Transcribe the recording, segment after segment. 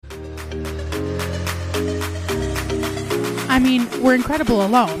mean, we're incredible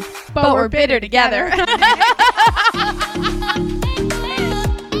alone, but we're bitter together.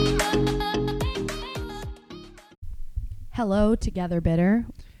 Hello, Together Bitter.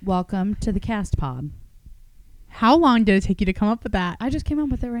 Welcome to the Cast Pod. How long did it take you to come up with that? I just came up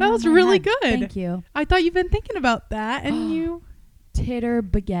with it right That now was in my really head. good. Thank you. I thought you've been thinking about that, and you... Titter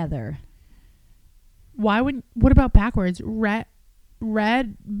together. Why would... What about backwards? Red...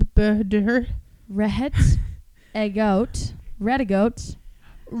 Red. Egoat. Redigoat.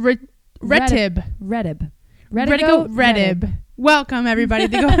 Retib. Redib. Redigo Redib. Welcome, everybody,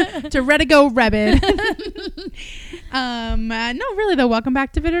 to Redigo Rebid. No, really, though. Welcome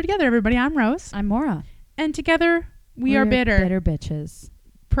back to Bitter Together, everybody. I'm Rose. I'm Maura. And together, we are bitter. Bitter bitches.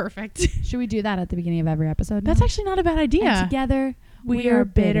 Perfect. Should we do that at the beginning of every episode? That's now? actually not a bad idea. And together, we are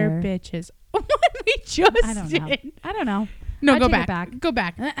bitter bitches. What we just I don't know. did. I don't know. No, I go take it back. back. Go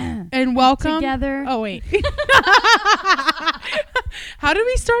back. And welcome. Together. Oh, wait. How did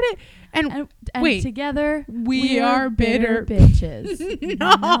we start it? And wait. Together, we are bitter bitches.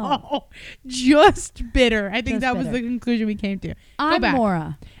 No. Just bitter. I think Just that was bitter. the conclusion we came to. I'm back.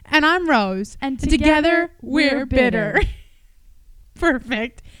 Maura. And I'm Rose. And together we're bitter.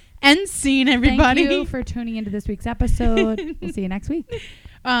 Perfect. End scene, everybody. Thank you for tuning into this week's episode. We'll see you next week.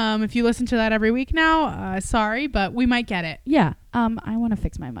 If you listen to that every week now, sorry, but we might get it. Yeah. I want to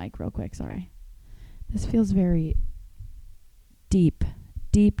fix my mic real quick. Sorry. This feels very deep.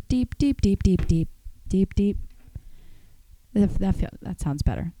 Deep. That sounds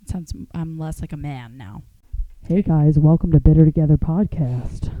better. It sounds. I'm less like a man now. Hey guys, welcome to Bitter Together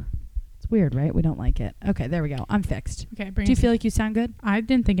podcast. It's weird, right? We don't like it. Okay, there we go. I'm fixed. Okay, Do you feel like you sound good? I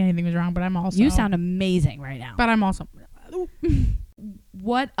didn't think anything was wrong, but I'm also... You sound amazing right now. But I'm also...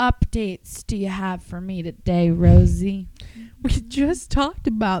 What updates do you have for me today, Rosie? We just talked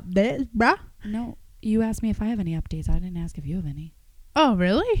about this, bruh. No, you asked me if I have any updates. I didn't ask if you have any. Oh,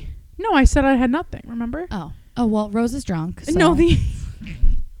 really? No, I said I had nothing, remember? Oh, well, Rose is drunk. So. No, the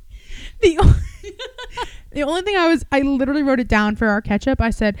only thing I literally wrote it down for our ketchup. I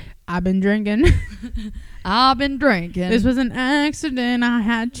said, I've been drinking. I've been drinking. This was an accident. I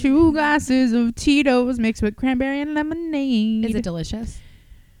had 2 glasses of Tito's mixed with cranberry and lemonade. Is it delicious?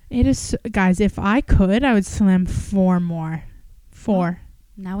 It is, guys, if I could, I would slam 4 more. 4. Oh,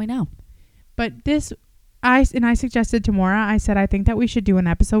 now we know. But this, I suggested to Maura, I said, I think that we should do an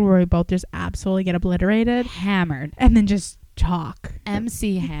episode where we both just absolutely get obliterated. Hammered. And then just talk.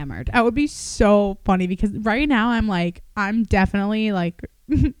 MC hammered. That would be so funny because right now I'm definitely like...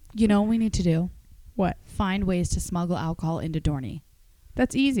 You know what we need to do? What? Find ways to smuggle alcohol into Dorney.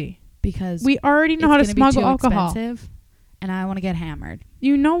 That's easy. Because we already know how to smuggle alcohol. Expensive, and I want to get hammered.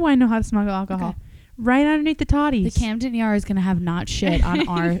 You know I know how to smuggle alcohol. Okay. Right underneath the toddies. The Camden Yard is going to have not shit on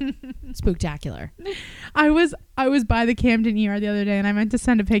our spooktacular. I was by the Camden Yard the other day and I meant to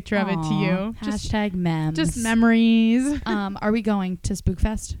send a picture of it to you. Hashtag memes. Just memories. Are we going to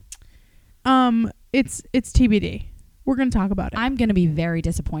Spookfest? It's TBD. We're going to talk about it. I'm going to be very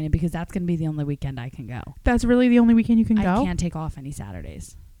disappointed because that's going to be the only weekend I can go. That's really the only weekend you can go? I can't take off any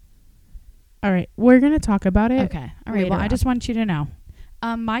Saturdays. All right. We're going to talk about it. Okay. All right. Well, I just want you to know.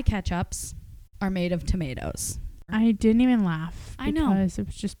 My ketchups are made of tomatoes. I didn't even laugh. I know. Because it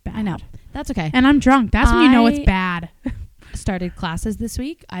was just bad. I know. That's okay. And I'm drunk. That's when you know it's bad. Started classes this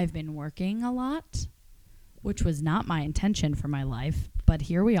week. I've been working a lot, which was not my intention for my life. But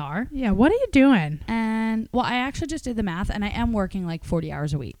here we are. Yeah, what are you doing? And, well, I actually just did the math, and I am working like 40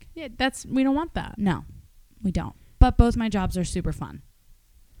 hours a week. Yeah, we don't want that. No, we don't. But both my jobs are super fun.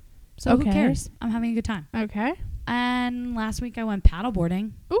 So who cares? I'm having a good time. Okay. And last week I went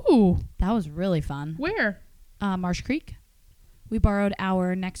paddleboarding. Ooh. That was really fun. Where? Marsh Creek. We borrowed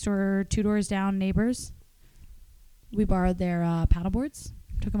our next door, 2 doors down neighbors. We borrowed their paddleboards.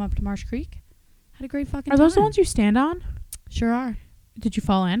 Took them up to Marsh Creek. Had a great fucking time. Are those the ones you stand on? Sure are. Did you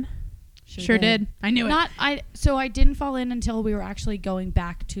fall in? Sure did. I knew it. So I didn't fall in until we were actually going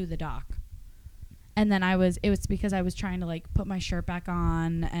back to the dock. And then it was because I was trying to like put my shirt back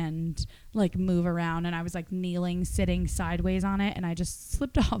on and like move around, and I was like kneeling, sitting sideways on it, and I just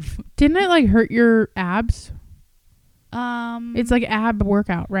slipped off. Didn't it like hurt your abs? It's like ab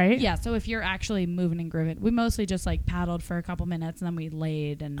workout, right? Yeah, so if you're actually moving and grooving. We mostly just like paddled for a couple minutes and then we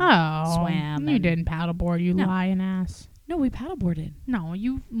laid and swam. You didn't paddleboard, you lying ass. No, we paddleboarded. No,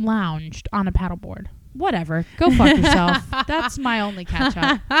 you lounged on a paddleboard. Whatever. Go fuck yourself. That's my only catch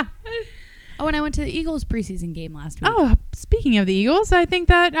up. Oh, and I went to the Eagles preseason game last week. Oh, speaking of the Eagles, I think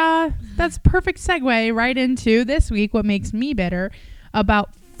that that's perfect segue right into this week. What makes me bitter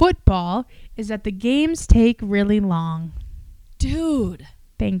about football is that the games take really long. Dude.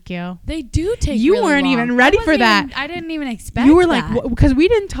 Thank you. They do take. You really weren't long. even ready for that. I didn't even expect. You were that. like, because we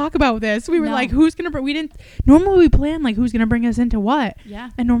didn't talk about this. We were No. like, who's gonna? We didn't. Normally we plan like who's gonna bring us into what.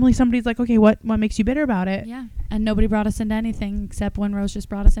 Yeah. And normally somebody's like, okay, what makes you bitter about it? Yeah. And nobody brought us into anything except when Rose just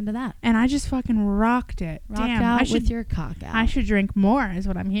brought us into that. And I just fucking rocked it. Rocked Damn, out I should with your cock out. I should drink more, is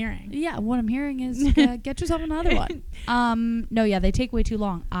what I'm hearing. Yeah, what I'm hearing is get yourself another one. No, yeah, they take way too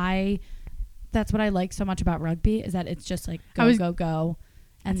long. That's what I like so much about rugby is that it's just like go.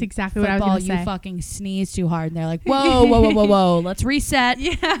 And that's exactly what I was football, going to say. you fucking sneeze too hard and they're like, whoa, let's reset.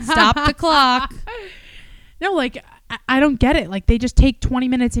 Yeah. Stop the clock. No, like I don't get it. Like they just take 20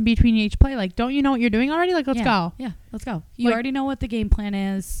 minutes in between each play. Like, don't you know what you're doing already? Like, let's go. Yeah, let's go. You Like- already know what the game plan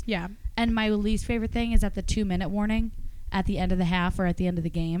is. Yeah. And my least favorite thing is at the 2-minute warning at the end of the half or at the end of the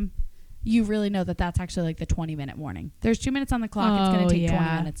game. You really know that that's actually like the 20-minute warning. There's 2 minutes on the clock. It's going to take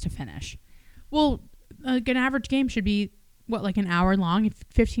 20 minutes to finish. Well, like an average game should be what, like an hour long,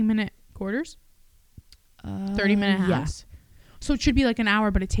 15-minute quarters, 30-minute yeah. halves. So it should be like an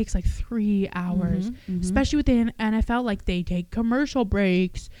hour, but it takes like 3 hours. Especially with the NFL, like they take commercial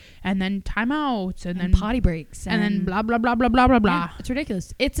breaks and then timeouts and then potty breaks and then blah blah blah blah blah blah blah. Yeah, it's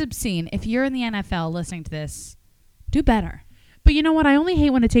ridiculous. It's obscene. If you're in the NFL listening to this, do better. But you know what? I only hate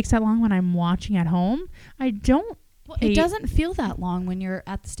when it takes that long when I'm watching at home. I don't. It doesn't feel that long when you're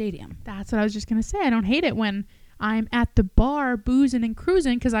at the stadium. That's what I was just gonna say. I don't hate it when I'm at the bar boozing and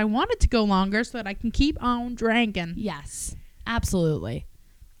cruising because I want it to go longer so that I can keep on drinking. Yes, absolutely.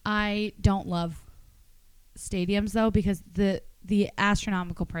 I don't love stadiums though because the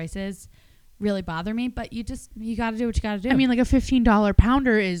astronomical prices really bother me. But you got to do what you got to do. I mean, like a $15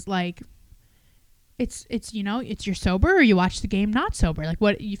 pounder is like, it's you're sober or you watch the game not sober. Like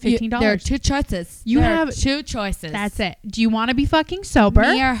what? $15. There are two choices. You have two choices. That's it. Do you want to be fucking sober?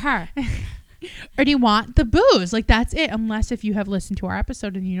 Me or her? Or do you want the booze? Like that's it. Unless if you have listened to our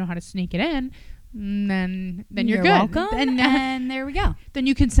episode and you know how to sneak it in, then you're good. Welcome. And there we go. Then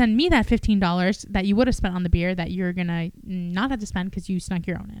you can send me that $15 that you would have spent on the beer that you're gonna not have to spend because you snuck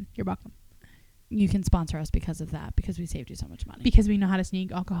your own in. You're welcome. You can sponsor us because of that because we saved you so much money. Because we know how to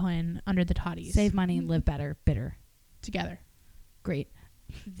sneak alcohol in under the toddies. Save money and live better, bitter. Together. Great.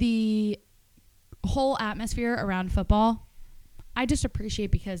 The whole atmosphere around football, I just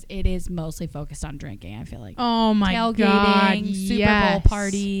appreciate because it is mostly focused on drinking, I feel like. Oh my Tailgating, God. Super Bowl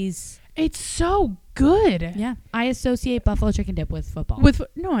parties. It's so good. Yeah. I associate buffalo chicken dip with football.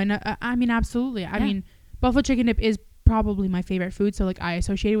 I mean, absolutely. I Yeah. mean, buffalo chicken dip is probably my favorite food. So like I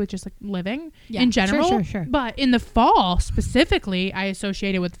associate it with just like living in general. Sure. But in the fall specifically, I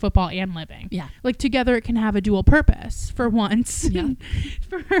associate it with football and living. Yeah. Like together it can have a dual purpose for once. Yeah.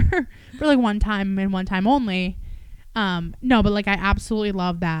 for like one time and one time only. No, but like I absolutely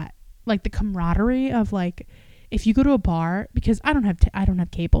love that. Like the camaraderie of like if you go to a bar because I don't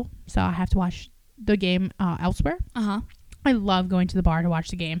have cable, so I have to watch the game elsewhere. Uh-huh. I love going to the bar to watch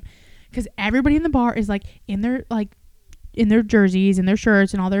the game because everybody in the bar is like in their jerseys and their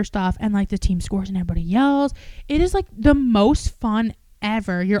shirts and all their stuff, and like the team scores and everybody yells. It is like the most fun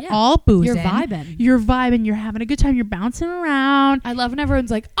ever. You're all boozing. You're vibing. You're having a good time. You're bouncing around. I love when everyone's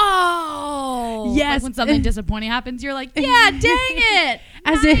like, oh. Yes. Like when something disappointing happens, you're like, yeah, dang it.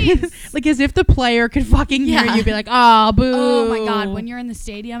 As Nice. if the player could fucking hear you be like, oh, boo. Oh my God. When you're in the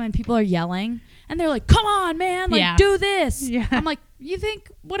stadium and people are yelling and they're like, come on, man. Like, do this. Yeah. I'm like,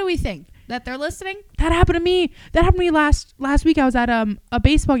 what do we think? That they're listening? That happened to me. Last week. I was at a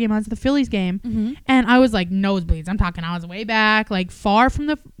baseball game. I was at the Phillies game, and I was like nosebleeds. I'm talking. I was way back, like far from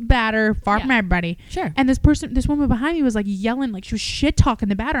the batter, far from everybody. Sure. And this woman behind me was like yelling, like she was shit talking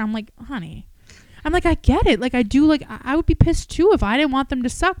the batter. I'm like, honey, I'm like, I get it. Like I do. Like I would be pissed too if I didn't want them to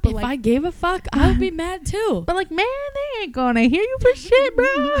suck. But if like, I gave a fuck, I would be mad too. But like, man, they ain't gonna hear you for shit, bro.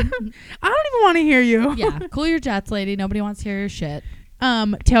 I don't even want to hear you. Yeah. Cool your jets, lady. Nobody wants to hear your shit.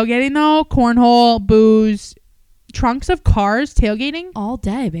 Tailgating though, cornhole, booze, trunks of cars, tailgating all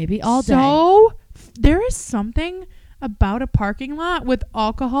day, baby, all day. So there is something about a parking lot with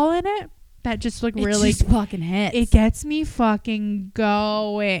alcohol in it that just like really just fucking hits. It gets me fucking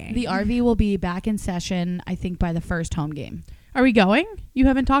going. The RV will be back in session, I think, by the first home game. Are we going? You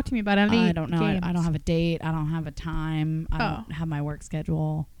haven't talked to me about any. I don't know. I don't have a date. I don't have a time. I don't have my work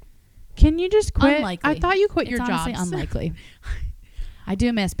schedule. Can you just quit? Unlikely. I thought you quit your job. It's honestly unlikely. I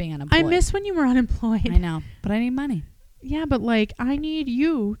do miss being unemployed. I miss when you were unemployed. I know, but I need money. Yeah, but like I need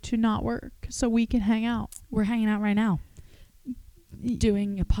you to not work so we can hang out. We're hanging out right now.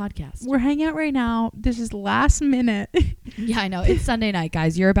 Doing a podcast. We're hanging out right now. This is last minute. Yeah, I know. It's Sunday night,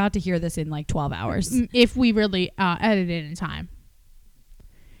 guys. You're about to hear this in like 12 hours. If we really edit it in time.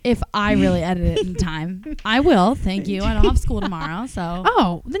 If I really edit it in time, I will. Thank you. I don't have school tomorrow, so.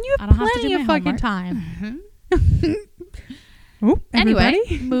 Oh, then you I have don't have to plenty do of my fucking homework. time. Ooh, Anyway,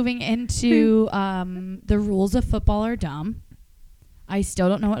 everybody? moving into the rules of football are dumb. I still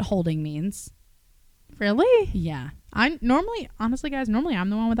don't know what holding means. Really? Yeah. Honestly, guys, normally I'm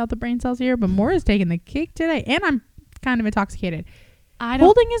the one without the brain cells here, but Maura's taking the cake today, and I'm kind of intoxicated.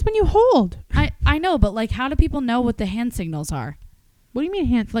 Holding is when you hold. I know, but like, how do people know what the hand signals are? What do you mean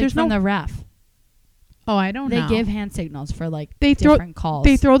hands? Like There's from no. the ref. Oh, I don't know. They give hand signals for like They throw- different calls.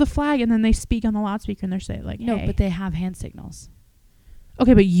 They throw the flag and then they speak on the loudspeaker and they say like, No, hey. but they have hand signals.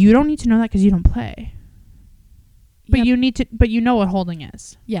 Okay, but you don't need to know that because you don't play. But Yep. you need to. But you know what holding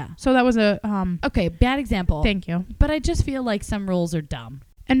is. Yeah. So that was a Okay, bad example. Thank you. But I just feel like some rules are dumb.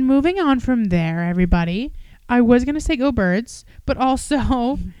 And moving on from there, everybody, I was gonna say go Birds, but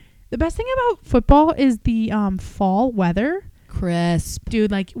also the best thing about football is the fall weather. Crisp. Dude,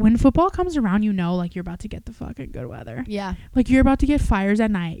 like when football comes around, you know, like you're about to get the fucking good weather. Yeah. Like you're about to get fires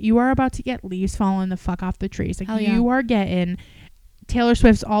at night. You are about to get leaves falling the fuck off the trees. Like Hell yeah. you are getting Taylor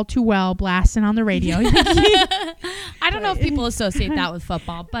Swift's All Too Well blasting on the radio. I don't know if people associate that with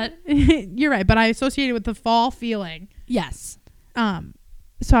football, but You're right, but I associate it with the fall feeling. yes.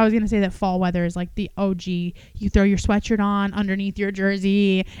 So I was gonna say that fall weather is like the OG. You throw your sweatshirt on underneath your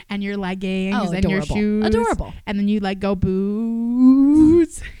jersey and your leggings and your adorable. shoes. Adorable. And then you like go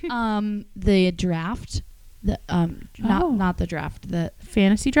boots. The draft, not the draft, the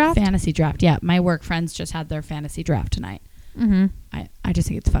Fantasy draft. fantasy draft. Yeah, my work friends just had their fantasy draft tonight. Mm-hmm. I just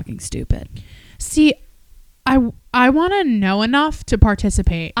think it's fucking stupid. See, I want to know enough to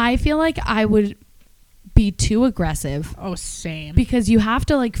participate. I feel like I would be too aggressive Oh, same. because you have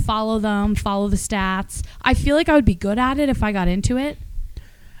to like follow the stats. I feel like I would be good at it if I got into it.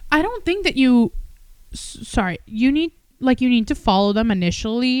 I don't think that you. Sorry, you need to follow them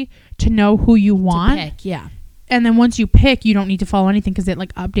initially to know who you want, To pick, yeah. and then once you pick, you don't need to follow anything because it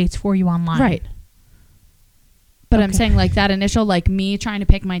like updates for you online. Right. But I'm Okay. saying like that initial, like me trying to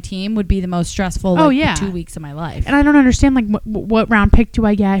pick my team would be the most stressful like, Oh, yeah. 2 weeks of my life. And I don't understand like what round pick do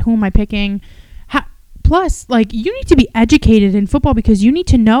I get? Who am I picking? Plus, like you need to be educated in football because you need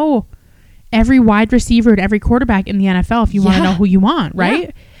to know every wide receiver and every quarterback in the NFL if you want to Yeah. know who you want, right?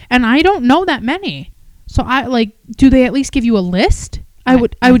 Yeah. And I don't know that many. So I like, do they at least give you a list? I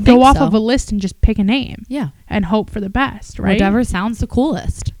would I go think off so. of a list and just pick a name Yeah. and hope for the best, right? Whatever sounds the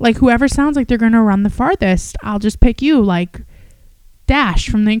coolest. Like whoever sounds like they're going to run the farthest, I'll just pick you. Like Dash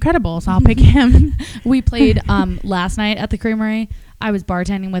from The Incredibles, I'll pick him. We played last night at the Creamery. I was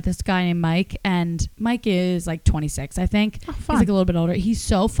bartending with this guy named Mike, and Mike is like 26, I think. Oh, He's fun. like a little bit older. He's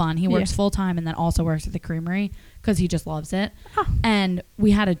so fun. He works Yeah. full time and then also works at the Creamery because he just loves it. Oh. And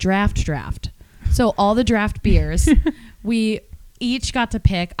we had a draft. So all the draft beers, we each got to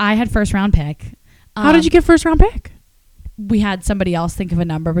pick. I had first round pick. How did you get first round pick? We had somebody else think of a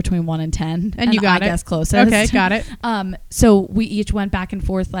number between 1 and 10, And you got I it? guess closest. Okay, got it. So we each went back and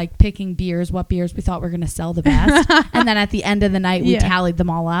forth, like picking beers, what beers we thought were going to sell the best, and then at the end of the night, we Yeah. tallied them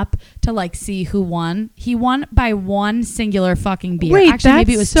all up to like see who won. He won by one singular fucking beer. Wait, Actually,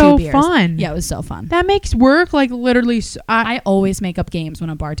 maybe it that's was so 2 beers. fun. Yeah, it was so fun. That makes work like literally. I always make up games when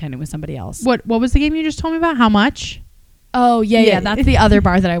I'm bartending with somebody else. What was the game you just told me about? How much? Oh yeah, Yeah. that's the other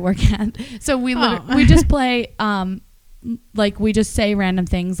bar that I work at. So we we just play. Like we just say random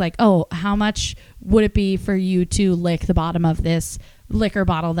things like, oh, how much would it be for you to lick the bottom of this liquor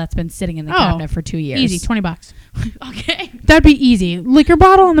bottle that's been sitting in the cabinet for 2 years? Easy, $20. Okay. That'd be easy. Liquor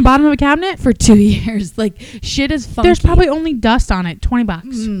bottle on the bottom of a cabinet. For 2 years. Like shit is funky. There's probably only dust on it.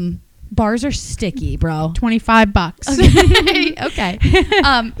 $20. Bars are sticky, bro. $25. Okay.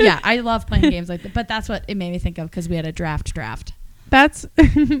 Yeah, I love playing games like that, but that's what it made me think of because we had a draft. That's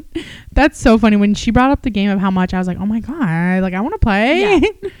so funny. When she brought up the game of how much, I was like, oh my god, like I want to play.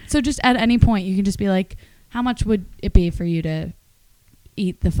 Yeah. So just at any point, you can just be like, how much would it be for you to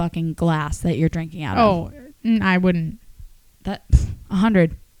eat the fucking glass that you're drinking out of? I wouldn't. That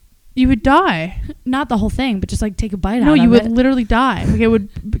 100. You would die. Not the whole thing, but just like take a bite out No, of it. you would literally die. Like it would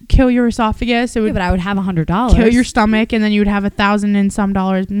kill your esophagus. It Yeah, would but I would have $100. kill your stomach, and then you would have $1,000 and some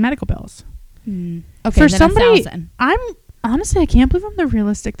in medical bills. Okay, For then somebody, 1,000. honestly, I can't believe I'm the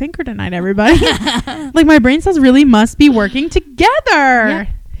realistic thinker tonight, everybody. Like my brain cells really must be working together.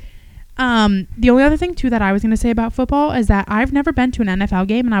 Yep. The only other thing too that I was going to say about football is that I've never been to an NFL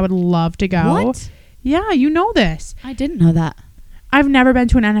game and I would love to go. What? Yeah, you know this. I didn't know that. I've never been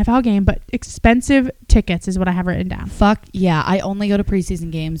to an NFL game, but expensive tickets is what I have written down. Fuck yeah. I only go to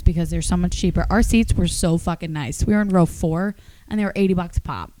preseason games because they're so much cheaper. Our seats were so fucking nice. We were in row 4 and they were $80 a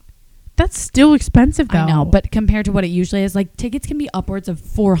pop. That's still expensive though. I know, but compared to what it usually is, like tickets can be upwards of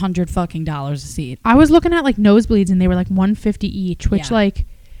 $400 fucking a seat. I was looking at like nosebleeds and they were like $150 each, which Yeah. like,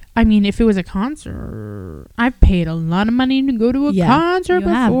 I mean, if it was a concert, I've paid a lot of money to go to a concert you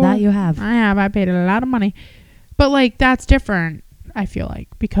before. You have. I paid a lot of money, but like that's different. I feel like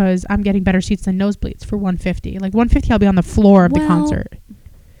because I'm getting better seats than nosebleeds for $150. Like $150, I'll be on the floor of the concert,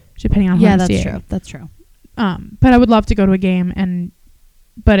 depending on who I'm seeing. True. That's true. But I would love to go to a game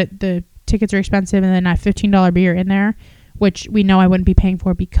but the tickets are expensive, and then that $15 beer in there, which we know I wouldn't be paying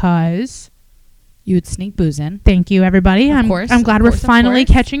for because you would sneak booze in. Thank you, everybody. I'm glad we're finally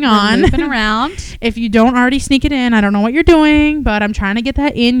catching on. Moving around. If you don't already sneak it in, I don't know what you're doing, but I'm trying to get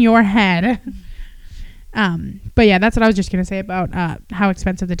that in your head. But yeah, that's what I was just gonna say about how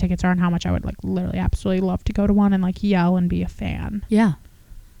expensive the tickets are and how much I would like literally absolutely love to go to one and like yell and be a fan. Yeah.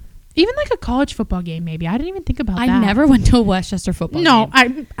 Even like a college football game, maybe. I didn't even think about that. I never went to a Westchester football game. No,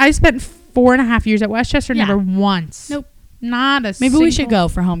 I spent 4.5 years at Westchester. Yeah. Never once. Nope. Not a Maybe we should go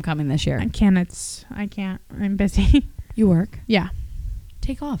for homecoming this year. I can't. I'm busy. You work? Yeah.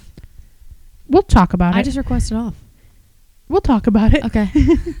 Take off. We'll talk about it. I just requested off. We'll talk about it. Okay.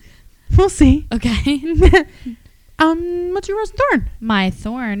 We'll see. Okay. What's your rose and thorn? My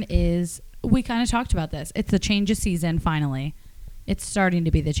thorn is, we kind of talked about this. It's the change of season, finally. It's starting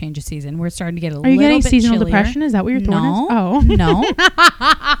to be the change of season. We're starting to get a little bit chillier. Are you getting seasonal depression? Is that what your thorn is? Oh. No.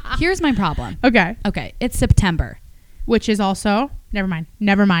 Here's my problem. Okay. It's September. Which is also... Never mind.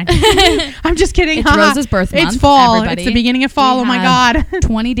 I'm just kidding. It's Rose's birth month. It's fall. Everybody. It's the beginning of fall. We Oh my have God.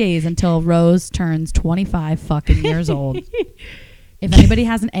 20 days until Rose turns 25 fucking years old. If anybody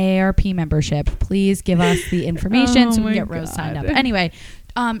has an AARP membership, please give us the information so we can get Rose signed up. Anyway,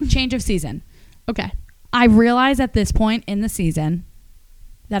 change of season. Okay. I realize at this point in the season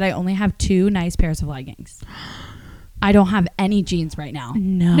that I only have 2 nice pairs of leggings. I don't have any jeans right now.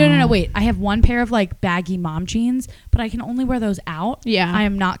 No, wait. I have 1 pair of like baggy mom jeans, but I can only wear those out. Yeah. I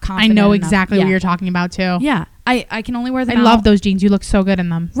am not confident I know enough. exactly what you're talking about too. Yeah. I can only wear them out. I love those jeans. You look so good in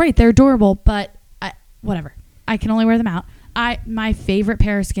them. Right. They're adorable, but whatever. I can only wear them out. My favorite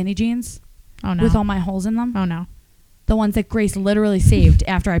pair of skinny jeans with all my holes in them. Oh no. The ones that Grace literally saved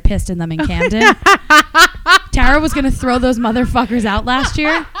after I pissed in them in Camden. Tara was going to throw those motherfuckers out last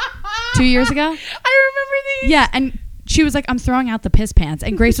year. 2 years ago. I remember these. Yeah, and she was like, I'm throwing out the piss pants.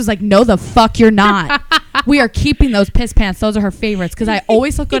 And Grace was like, no, the fuck you're not. We are keeping those piss pants. Those are her favorites because I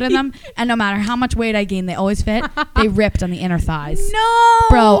always look good in them. And no matter how much weight I gain, they always fit. They ripped on the inner thighs. No.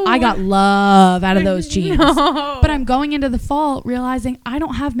 Bro, I got love out of those jeans. No. But I'm going into the fall realizing I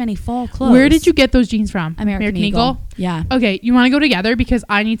don't have many fall clothes. Where did you get those jeans from? American Eagle. Yeah. Okay, you want to go together because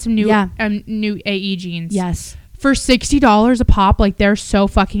I need some new Yeah. New AE jeans. Yes. For $60 a pop, like they're so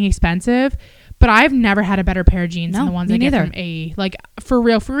fucking expensive. But I've never had a better pair of jeans than the ones I get from AE. Like for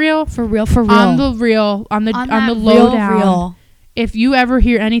real. For real. On the lowdown. If you ever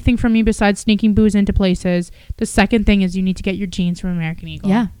hear anything from me besides sneaking booze into places, the second thing is you need to get your jeans from American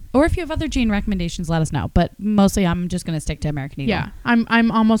Eagle. Yeah. Or if you have other jean recommendations, let us know. But mostly I'm just going to stick to American Eagle. Yeah. I'm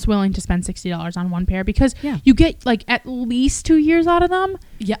almost willing to spend $60 on one pair because you get like at least 2 years out of them.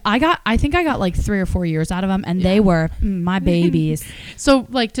 Yeah. I think I got like 3 or 4 years out of them and they were my babies. So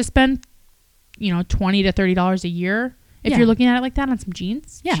like to spend, $20 to $30 a year, if you're looking at it like that on some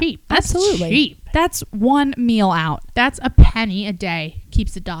jeans, cheap. That's absolutely cheap. That's one meal out. That's a penny a day.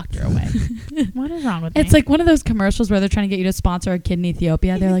 Keeps the doctor away. What is wrong with me? It's like one of those commercials where they're trying to get you to sponsor a kid in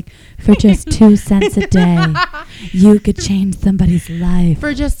Ethiopia. They're like, for just 2 cents a day, you could change somebody's life.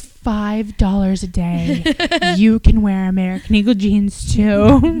 For just $5 a day, you can wear American Eagle jeans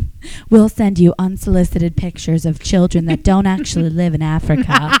too. We'll send you unsolicited pictures of children that don't actually live in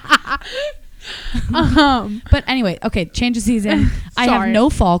Africa. But anyway, okay, change of season. I have no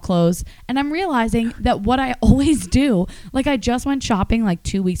fall clothes and I'm realizing that what I always do, like I just went shopping like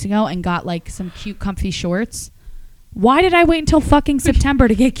 2 weeks ago and got like some cute comfy shorts. Why did I wait until fucking September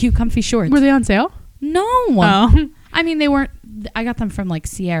to get cute comfy shorts? Were they on sale? No. Oh. I mean, they weren't. I got them from like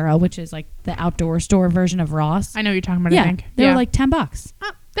Sierra, which is like the outdoor store version of Ross. I know what you're talking about. Yeah, I think they were like $10.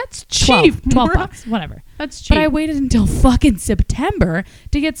 That's cheap. $12, whatever. That's cheap. But I waited until fucking September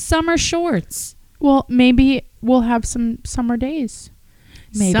to get summer shorts. Well, maybe we'll have some summer days.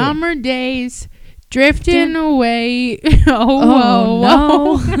 Maybe. Summer days drifting away.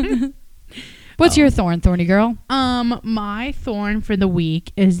 No. What's your thorn, thorny girl? My thorn for the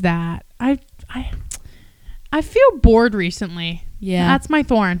week is that I feel bored recently. Yeah. That's my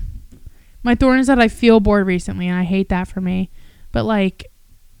thorn. My thorn is that I feel bored recently, and I hate that for me. But like,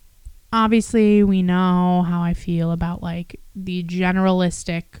 obviously we know how I feel about like the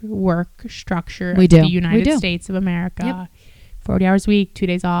generalistic work structure of the United States of America. Yep. 40 hours a week, 2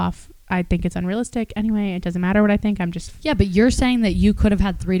 days off. I think it's unrealistic. Anyway, it doesn't matter what I think. I'm just Yeah, but you're saying that you could have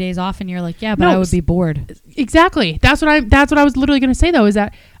had 3 days off and you're like, yeah, but No, I would be bored. exactly. That's what I was literally going to say though, is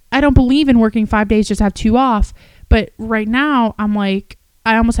that I don't believe in working 5 days just have 2 off. But right now I'm like,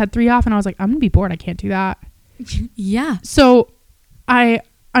 I almost had 3 off and I was like, I'm going to be bored. I can't do that. Yeah. So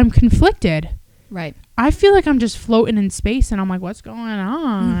I'm conflicted. Right. I feel like I'm just floating in space and I'm like, what's going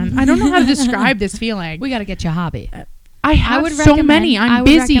on? I don't know how to describe this feeling. We got to get you a hobby. I have so recommend- many. I'm I would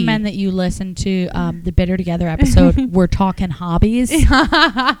busy. recommend that you listen to the Bitter Together episode. We're talking hobbies. It's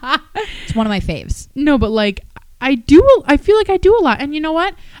one of my faves. No, but like I feel like I do a lot. And you know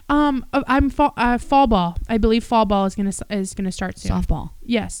what? I'm fall ball. I believe fall ball is gonna start soon. Softball.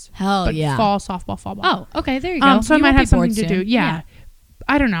 Yes. Hell But yeah. fall ball. Oh, okay. There you go. So I You might won't have be something bored to do. soon. Yeah.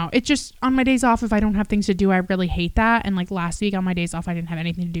 I don't know. It's just on my days off, if I don't have things to do, I really hate that. And like last week on my days off, I didn't have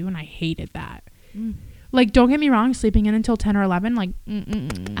anything to do and I hated that. Mm. Like, don't get me wrong, sleeping in until 10 or 11, like,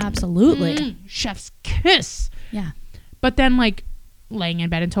 Absolutely. chef's kiss. Yeah. But then like laying in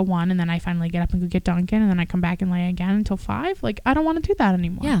bed until 1 and then I finally get up and go get Dunkin' and then I come back and lay again until 5. Like, I don't want to do that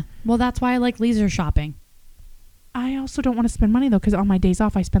anymore. Yeah. Well, that's why I like leisure shopping. I also don't want to spend money though, because on my days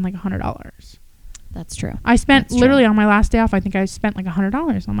off, I spend like $100. That's true. I spent That's literally on my last day off, I think I spent like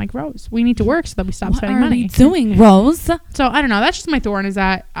 $100. I'm like, Rose, we need to work so that we stop spending money. What are we doing, Rose? So I don't know. That's just my thorn, is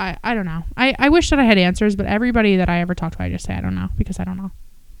that I don't know. I wish that I had answers, but everybody that I ever talk to, I just say I don't know, because I don't know.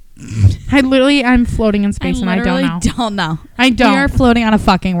 I'm floating in space and I don't know. Don't know. I don't. We are floating on a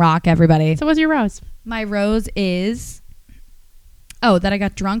fucking rock, everybody. So what's your rose? My rose is that I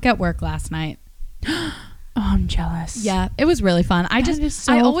got drunk at work last night. Oh, I'm jealous. Yeah, it was really fun. I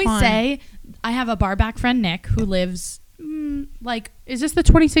always fun. say I have a bar back friend, Nick, who lives Is this the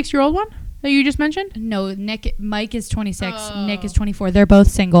 26-year-old one that you just mentioned? no, Mike is 26, Nick is 24. They're both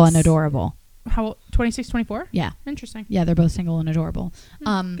single and adorable. How old? 26, 24? Yeah. Interesting. Yeah, they're both single and adorable.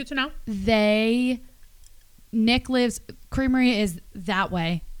 Good to know. Nick lives, Creamery is that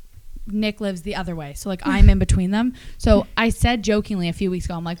way. Nick lives the other way. So like I'm in between them. So I said jokingly a few weeks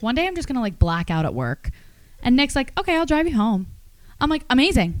ago, I'm like, one day I'm just going to like black out at work. And Nick's like, okay, I'll drive you home. I'm like,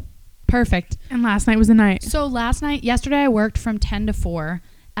 amazing. Perfect. And last night was the night. So yesterday I worked from 10 to 4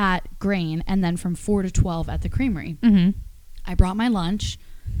 at Grain and then from 4 to 12 at the Creamery. Mm-hmm. I brought my lunch,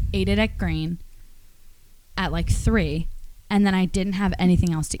 ate it at Grain at like 3, and then I didn't have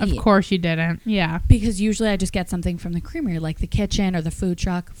anything else to eat. Of course you didn't. Yeah. Because usually I just get something from the Creamery, like the kitchen or the food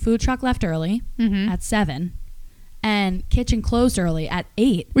truck. Food truck left early at 7, and kitchen closed early at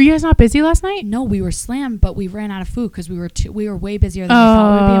 8. Were you guys not busy last night? No, we were slammed, but we ran out of food because we were way busier than we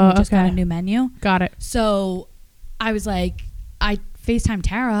thought we would be, and we just got a new menu. Got it. So I was like, I FaceTimed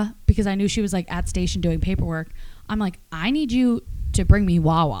Tara because I knew she was like at station doing paperwork. I'm like, I need you to bring me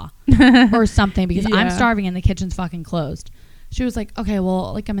Wawa or something because I'm starving and the kitchen's fucking closed. She was like, okay,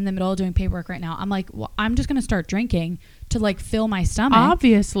 well, like I'm in the middle of doing paperwork right now. I'm like, well, I'm just going to start drinking to like fill my stomach.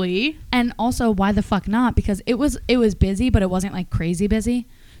 Obviously. And also, why the fuck not? Because it was busy, but it wasn't like crazy busy.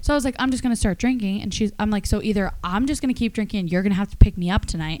 So I was like, I'm just going to start drinking. And I'm like, so either I'm just going to keep drinking and you're going to have to pick me up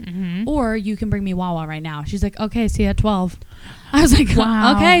tonight, or you can bring me Wawa right now. She's like, okay, see you at 12. I was like,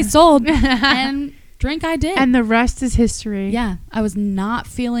 wow. Okay, sold. And drink I did. And the rest is history. Yeah, I was not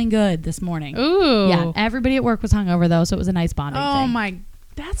feeling good this morning. Ooh. Yeah, everybody at work was hungover though, so it was a nice bonding thing. Oh my,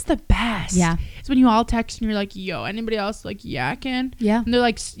 that's the best. Yeah. It's when you all text and you're like, yo, anybody else? Like, yeah, I can. Yeah. And they're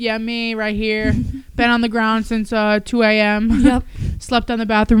like, yeah, me right here. Been on the ground since 2 a.m. Yep. Slept on the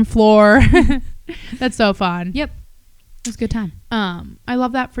bathroom floor. That's so fun. Yep. It was a good time. I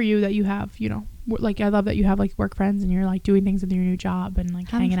love that for you that you have, you know, like I love that you have like work friends and you're like doing things with your new job and like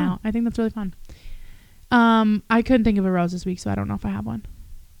hanging out. I think that's really fun. I couldn't think of a rose this week, so I don't know if I have one.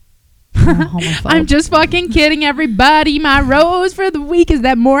 I'm just fucking kidding, everybody. My rose for the week is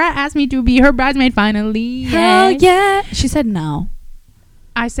that Maura asked me to be her bridesmaid finally. Hell yeah. She said no.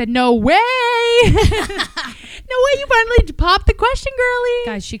 I said, no way. No way, you finally popped the question, girly.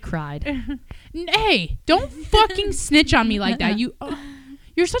 Guys, she cried. Hey, don't fucking snitch on me like that.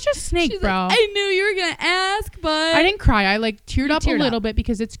 You're such a snake, bro. Like, I knew you were going to ask, but I didn't cry. I like teared up a little bit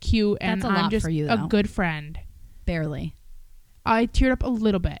because it's cute and That's a lot I'm just for you, a though. good friend. Barely. I teared up a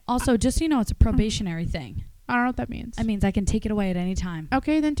little bit. Also, just so you know, it's a probationary thing. I don't know what that means. That means I can take it away at any time.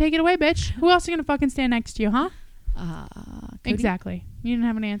 Okay, then take it away, bitch. Who else is going to fucking stand next to you, huh? Cody? Exactly. You didn't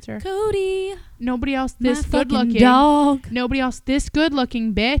have an answer. Cody. Nobody else this My good looking. dog. Nobody else this good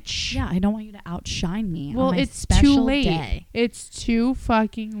looking, bitch. Yeah, I don't want you to outshine me. Well, on my it's special too late. Day. It's too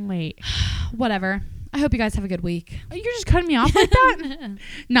fucking late. Whatever. I hope you guys have a good week. You're just cutting me off like that?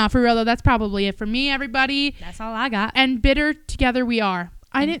 Nah, for real though. That's probably it for me, everybody. That's all I got. And bitter together we are.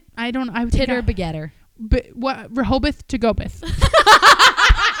 I Titter begetter. What Rehoboth to Gobeth.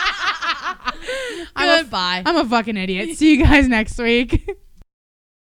 Goodbye. I'm a fucking idiot. See you guys next week.